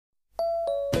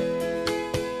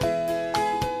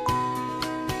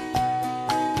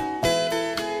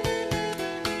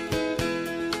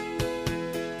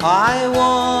I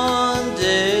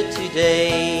wandered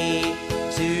today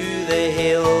to the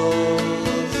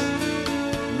hills,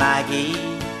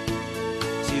 Maggie,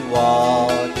 to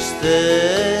watch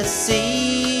the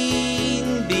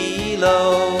scene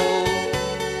below.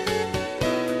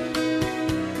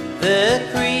 The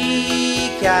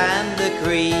creek and the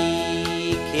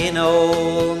creek in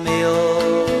Old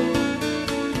Mill,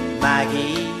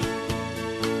 Maggie,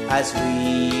 as we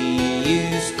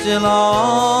used to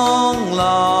long,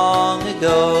 long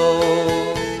ago.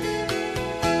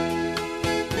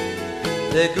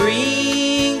 The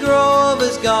green grove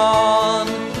is gone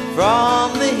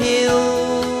from the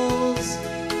hills,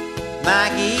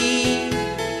 Maggie,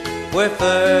 where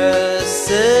first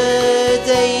the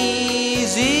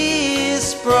daisy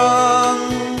sprung.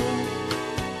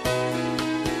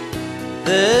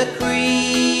 The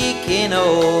creek in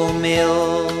Old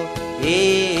Mill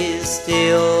is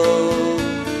still,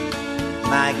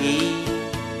 Maggie,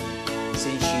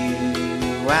 since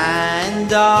you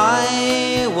and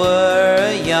I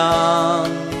were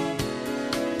young.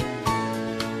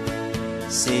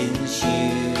 Since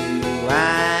you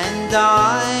and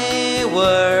I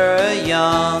were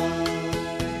young.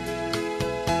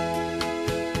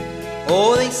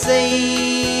 Oh, they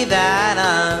say that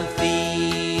I'm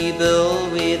feeble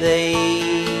with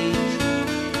age,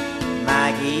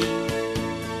 Maggie,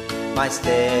 my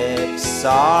steps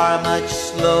are much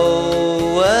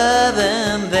slower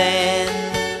than then.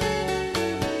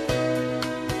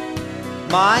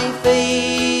 My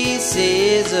face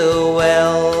is a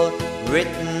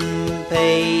well-written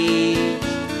page,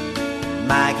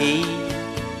 Maggie,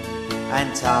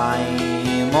 and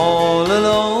time all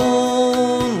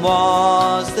alone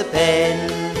was the pen.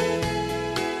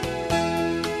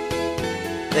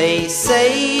 They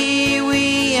say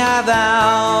we have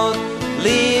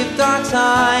outlived our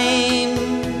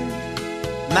time,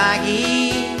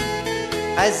 Maggie,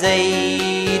 as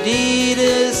they did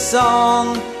a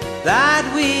song that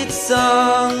we'd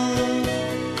sung.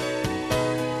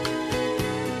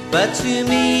 But to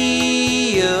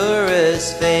me you're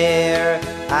as fair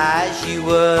as you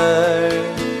were,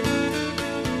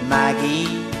 Maggie,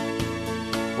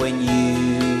 when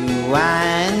you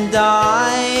and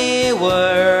I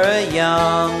were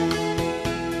young.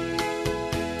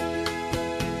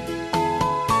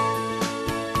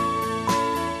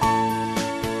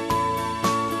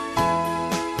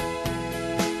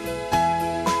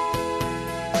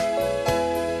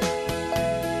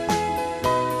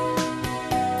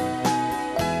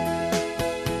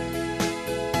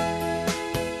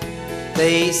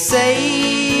 They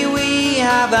say we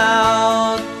have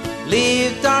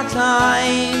outlived our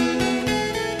time,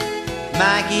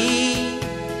 Maggie,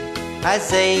 as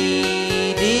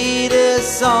they did a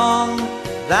song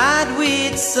that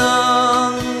we'd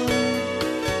sung.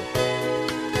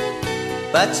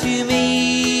 But to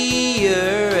me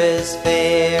you're as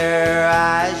fair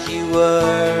as you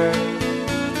were,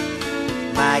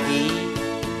 Maggie,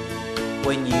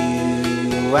 when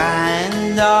you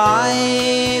and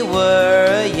I